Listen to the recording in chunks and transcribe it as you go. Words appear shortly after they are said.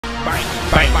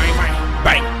bang, bang,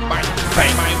 bang, bang,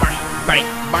 bang, bang,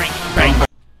 bang, bang, bang.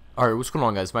 Alright, what's going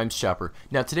on, guys? My name's Chopper.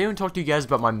 Now, today I'm going to talk to you guys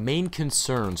about my main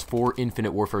concerns for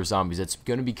Infinite Warfare Zombies that's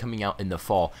going to be coming out in the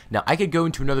fall. Now, I could go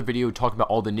into another video talking about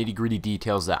all the nitty-gritty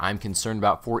details that I'm concerned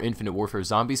about for Infinite Warfare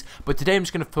Zombies, but today I'm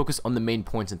just going to focus on the main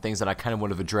points and things that I kind of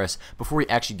want to address before we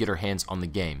actually get our hands on the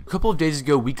game. A couple of days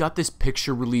ago, we got this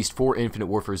picture released for Infinite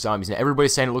Warfare Zombies. Now,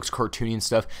 everybody's saying it looks cartoony and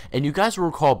stuff, and you guys will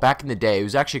recall back in the day, it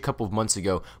was actually a couple of months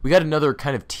ago, we got another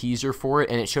kind of teaser for it,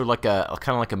 and it showed like a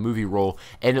kind of like a movie roll,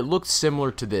 and it looked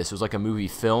similar to this. It was like a movie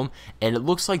film, and it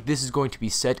looks like this is going to be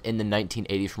set in the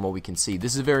 1980s from what we can see.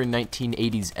 This is a very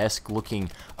 1980s-esque looking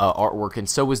artwork, and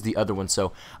so is the other one.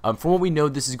 So from what we know,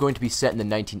 this is going to be set in the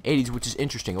 1980s, which is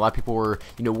interesting. A lot of people were,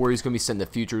 worried it's going to be set in the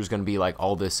future. It's going to be like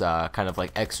all this kind of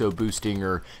like exo boosting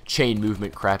or chain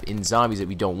movement crap in zombies that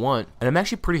we don't want. And I'm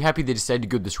actually pretty happy they decided to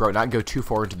go this route, not go too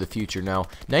far into the future. Now,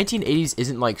 1980s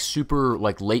isn't like super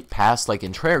like late past like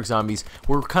in Treyarch Zombies.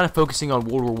 We're kind of focusing on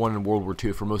World War I and World War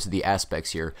II for most of the aspects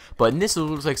here. But in this, it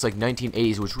looks like it's like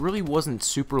 1980s, which really wasn't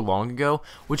super long ago,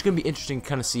 which is going to be interesting to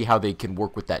kind of see how they can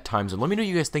work with that time zone. Let me know what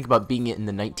you guys think about being it in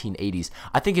the 1980s.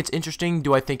 I think it's interesting.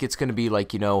 Do I think it's going to be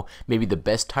like, maybe the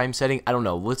best time setting? I don't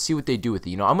know. Let's see what they do with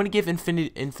it. I'm going to give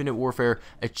Infinite Warfare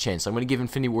a chance. I'm going to give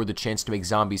Infinity Ward the chance to make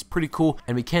zombies pretty cool,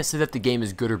 and we can't say that the game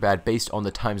is good or bad based on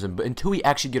the time zone, but until we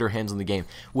actually get our hands on the game,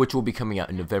 which will be coming out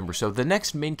in November. So the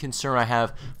next main concern I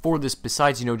have for this,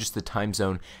 besides, just the time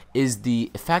zone, is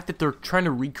the fact that they're trying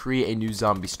to recreate a new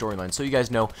zombie storyline. So you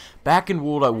guys know, back in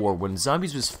World at War, when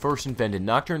zombies was first invented,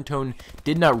 Nocturne Tone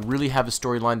did not really have a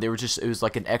storyline. It was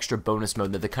like an extra bonus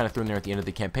mode that they kind of threw in there at the end of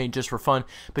the campaign just for fun,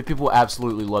 but people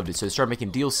absolutely loved it. So they started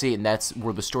making DLC, and that's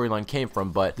where the storyline came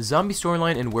from. But the zombie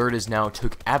storyline and where it is now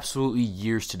took absolutely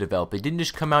years to develop. It didn't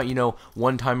just come out,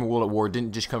 one time in World at War. It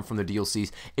didn't just come from the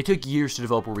DLCs. It took years to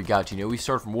develop where we got to. We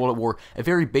started from World at War, a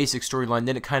very basic storyline,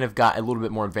 then it kind of got a little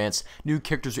bit more advanced. New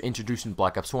characters were introduced in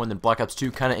Black Ops 1, then Black Ops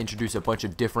 2 kind of introduced a bunch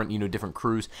of different, different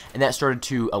crews, and that started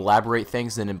to elaborate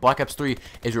things. Then in Black Ops 3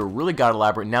 is where it really got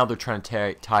elaborate. Now they're trying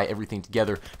to tie everything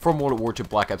together from World at War to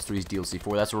Black Ops 3's DLC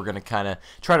 4. That's where we're going to kind of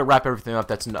try to wrap everything up.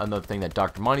 That's another thing that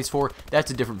Dr. Monty's for.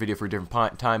 That's a different video for a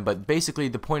different time, but basically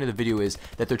the point of the video is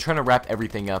that they're trying to wrap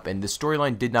everything up, and the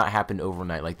storyline did not happen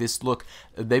overnight. Like this, look,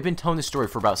 they've been telling this story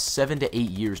for about 7 to 8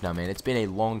 years now, man. It's been a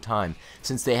long time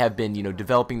since they have been,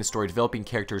 developing the story, developing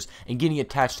characters, and getting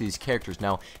attached to these characters.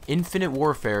 Now, Infinite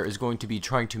Warfare is going to be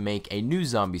trying to make a new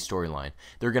zombie storyline.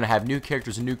 They're going to have new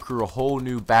characters, a new crew, a whole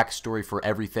new backstory for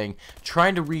everything,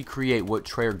 trying to recreate what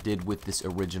Treyarch did with this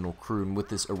original crew and with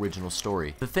this original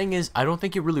story. The thing is, I don't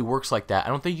think it really works like that. I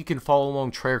don't think you can follow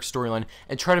along Treyarch's storyline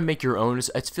and try to make your own.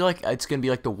 I feel like it's going to be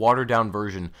like the watered down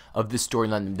version of this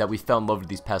storyline that we fell in love with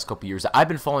these past couple years that I've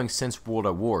been following since World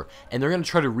at War, and they're going to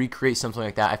try to recreate something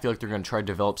like that. I feel like they're going to try to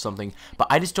develop something, but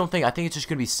I just don't think, I think it's just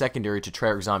going to be secondary to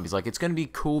Treyarch Zombies. Like, it's going to be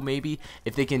cool maybe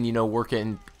if they can, work it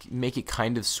and make it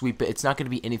kind of sweet, but it's not going to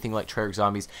be anything like Treyarch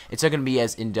Zombies. It's not going to be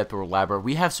as in-depth or elaborate.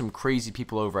 We have some crazy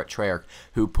people over at Treyarch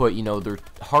who put, their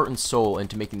heart and soul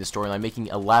into making the storyline, making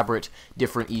elaborate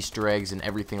different Easter eggs and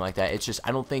everything like that. It's just,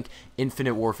 I don't think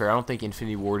Infinite Warfare, I don't think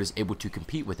Infinity Ward is able to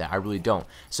compete with that. I really don't.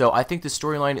 So I think the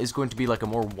storyline is going to be like a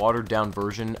more watered down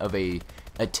version of a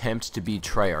attempt to be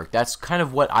Treyarch. That's kind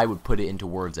of what I would put it into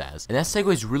words as. And that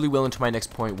segues really well into my next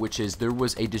point, which is there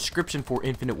was a description for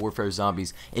Infinite Warfare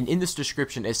Zombies, and in this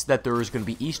description it's that there is going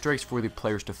to be Easter eggs for the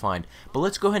players to find. But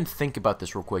let's go ahead and think about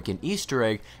this real quick. An Easter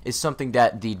egg is something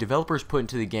that the developers put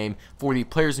into the game for the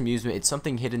players' amusement. It's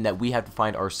something hidden that we have to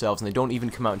find ourselves, and they don't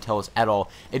even come out and tell us at all.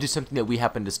 It's just something that we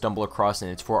happen to stumble across, and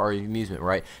it's for our amusement,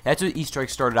 right? That's what Easter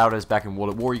eggs started out as back in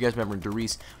World at War. You guys remember in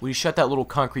Derice, when you shut that little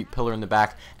concrete pillar in the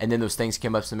back, and then those things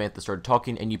came up, Samantha started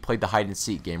talking, and you played the hide and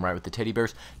seek game, right, with the teddy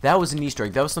bears. That was an Easter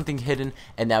egg. That was something hidden,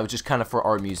 and that was just kind of for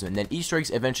our amusement. And then Easter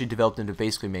eggs eventually developed into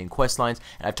basically main quest lines,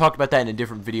 and I've talked about that in a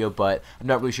different video, but I'm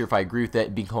not really sure if I agree with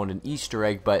that being called an Easter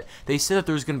egg. But they said that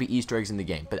there's going to be Easter eggs in the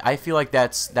game, but I feel like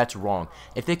that's wrong.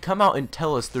 If they come out and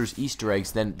tell us there's Easter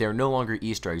eggs, then they're no longer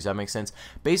Easter eggs. That makes sense.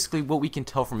 Basically, what we can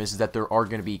tell from this is that there are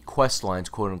going to be quest lines,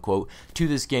 quote unquote, to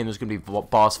this game. There's going to be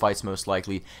boss fights most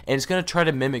likely, and it's going to try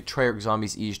to mimic Treyarch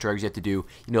Zombies Easter eggs. You have to do,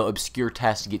 obscure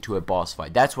tasks to get to a boss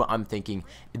fight. That's what I'm thinking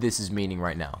this is meaning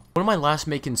right now. One of my last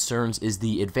main concerns is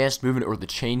the advanced movement or the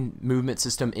chain movement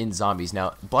system in Zombies.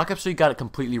 Now, Black Ops 3 got it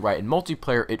completely right. In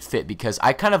multiplayer, it fit because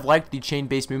I kind of liked the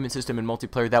chain-based movement system in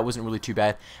multiplayer. That wasn't really too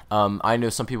bad. I know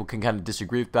some people can kind of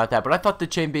disagree about that, but I thought the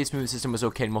chain-based movement system was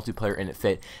okay in multiplayer and it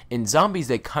fit. In Zombies,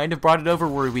 they kind of brought it over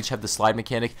where we just have the slide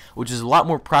mechanic, which is a lot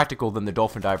more practical than the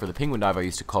dolphin dive or the penguin dive I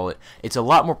used to call it. It's a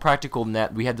lot more practical than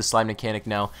that. We have the slide mechanic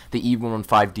now. The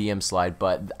 3115 DM slide,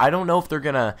 but I don't know if they're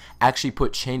gonna actually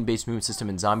put chain-based movement system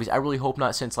in zombies. I really hope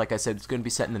not, since like I said, it's gonna be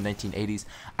set in the 1980s.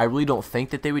 I really don't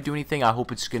think that they would do anything. I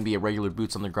hope it's gonna be a regular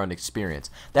boots on the ground experience.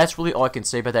 That's really all I can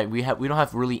say about that. We don't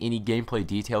have really any gameplay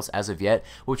details as of yet,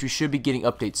 which we should be getting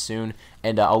updates soon,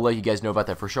 and I'll let you guys know about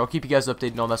that for sure. I'll keep you guys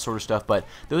updated and all that sort of stuff, but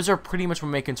those are pretty much my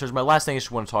main concerns. My last thing I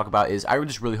just want to talk about is I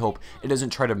just really hope it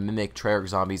doesn't try to mimic Treyarch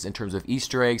Zombies in terms of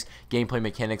Easter eggs, gameplay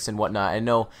mechanics, and whatnot. I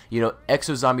know,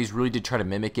 Exo Zombies really did try to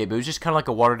mimic it, but it was just kind of like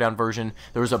a watered down version.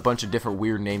 There was a bunch of different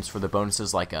weird names for the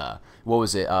bonuses, like what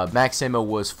was it? Max ammo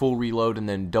was full reload, and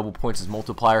then double points as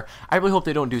multiplier. I really hope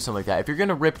they don't do something like that. If you're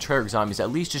gonna rip Treyarch Zombies,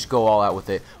 at least just go all out with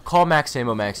it. Call max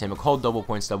ammo, call double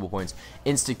points,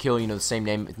 insta kill, the same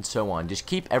name, and so on. Just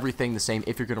keep everything the same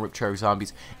if you're gonna rip Treyarch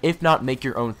Zombies. If not, make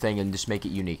your own thing and just make it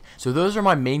unique. So those are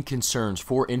my main concerns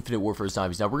for Infinite Warfare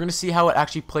Zombies. Now we're gonna see how it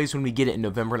actually plays when we get it in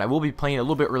November, and I will be playing a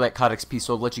little bit early at COD XP,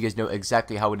 so I'll let you guys know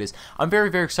exactly how it is. I'm very,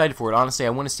 very excited for it. Honestly, I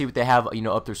want to see what they have,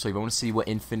 up their sleeve. I want to see what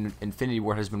Infinity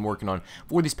Ward has been working on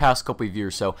for these past couple of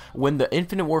years. So when the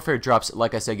Infinite Warfare drops,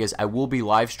 like I said, guys, I will be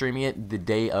live streaming it the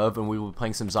day of, and we will be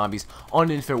playing some zombies on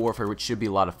Infinite Warfare, which should be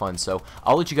a lot of fun. So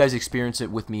I'll let you guys experience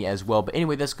it with me as well. But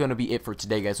anyway, that's going to be it for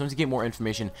today, guys. Once I get more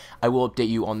information, I will update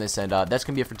you on this, and that's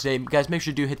going to be it for today. Guys, make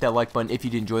sure to hit that like button if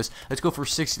you did enjoy this. Let's go for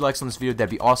 60 likes on this video. That'd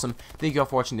be awesome. Thank you all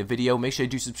for watching the video. Make sure you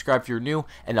do subscribe if you're new,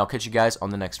 and I'll catch you guys on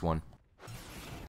the next one.